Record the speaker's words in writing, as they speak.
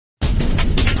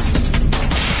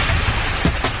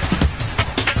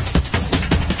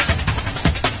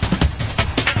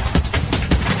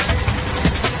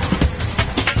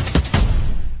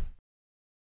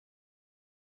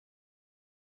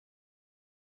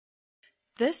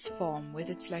This farm, with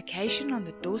its location on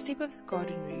the doorstep of the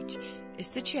garden route, is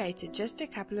situated just a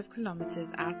couple of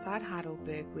kilometers outside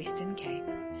Heidelberg, Western Cape.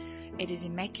 It is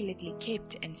immaculately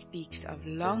kept and speaks of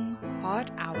long,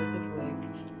 hard hours of work,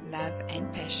 love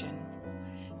and passion.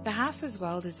 The house was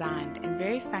well designed and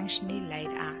very functionally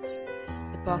laid out.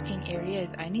 The parking area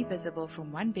is only visible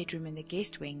from one bedroom in the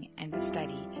guest wing and the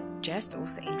study, just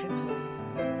off the entrance hall.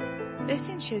 This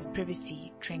ensures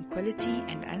privacy, tranquility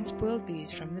and unspoiled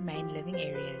views from the main living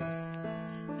areas.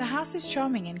 The house is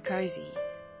charming and cozy.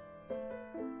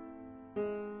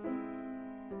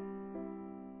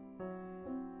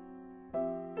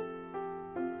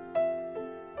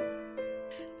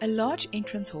 A large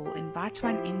entrance hall invites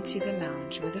one into the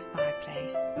lounge with a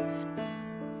fireplace.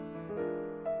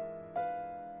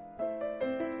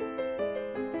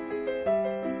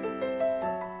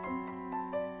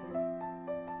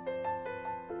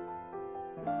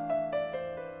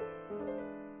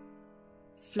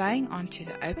 Flowing onto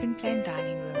the open-plan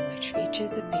dining room, which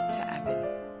features a pizza oven,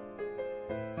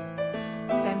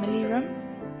 family room,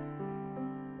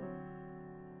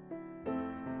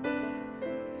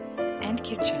 and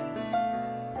kitchen.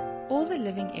 All the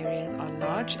living areas are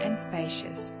large and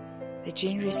spacious. The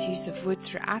generous use of wood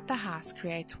throughout the house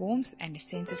creates warmth and a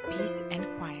sense of peace and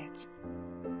quiet.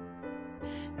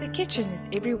 The kitchen is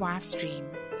every wife's dream.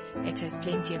 It has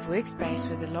plenty of workspace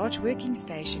with a large working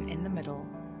station in the middle.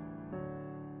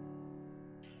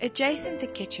 Adjacent the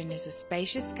kitchen is a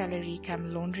spacious scullery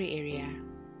cum laundry area.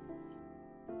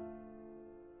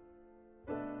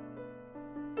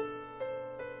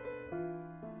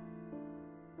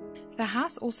 The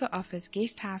house also offers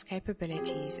guest house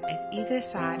capabilities, as either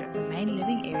side of the main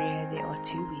living area there are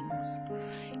two wings.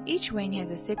 Each wing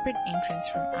has a separate entrance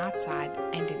from outside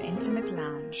and an intimate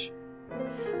lounge.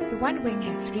 The one wing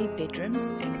has 3 bedrooms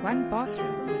and 1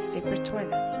 bathroom with separate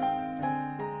toilets.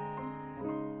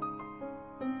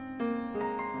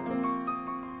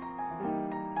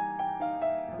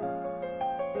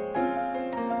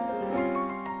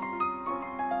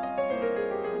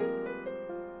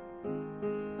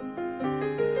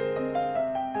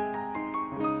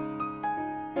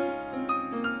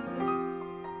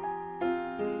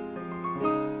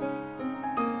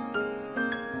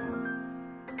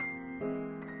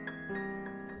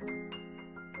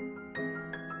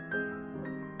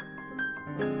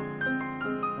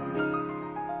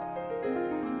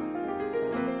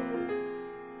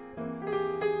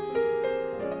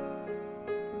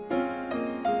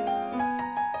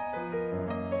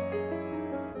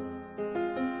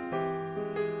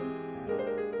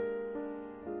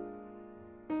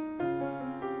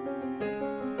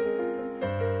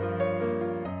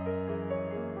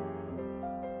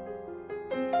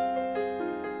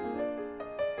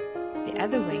 The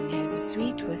other wing has a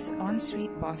suite with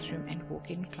ensuite bathroom and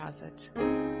walk-in closet.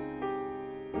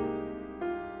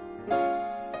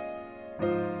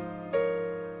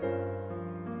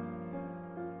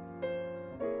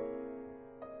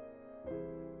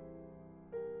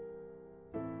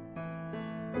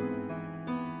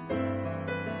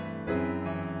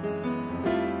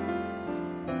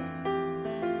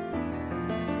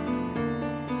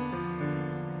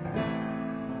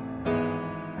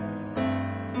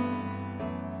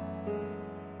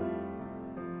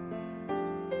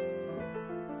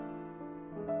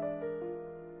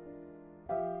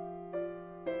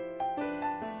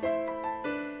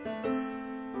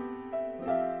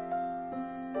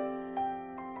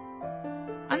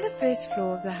 On the first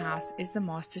floor of the house is the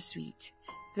master suite.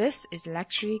 This is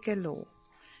luxury galore.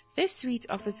 This suite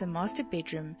offers the master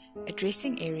bedroom, a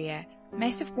dressing area,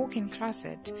 massive walk-in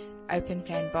closet,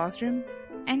 open-plan bathroom,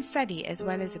 and study, as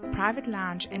well as a private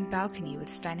lounge and balcony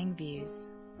with stunning views.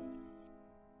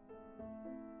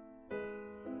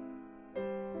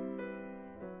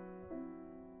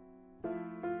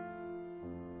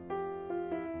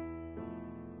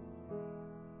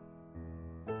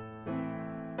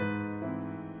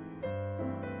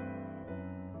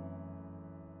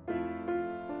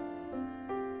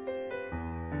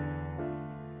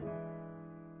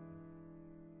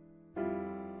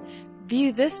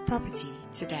 View this property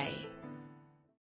today.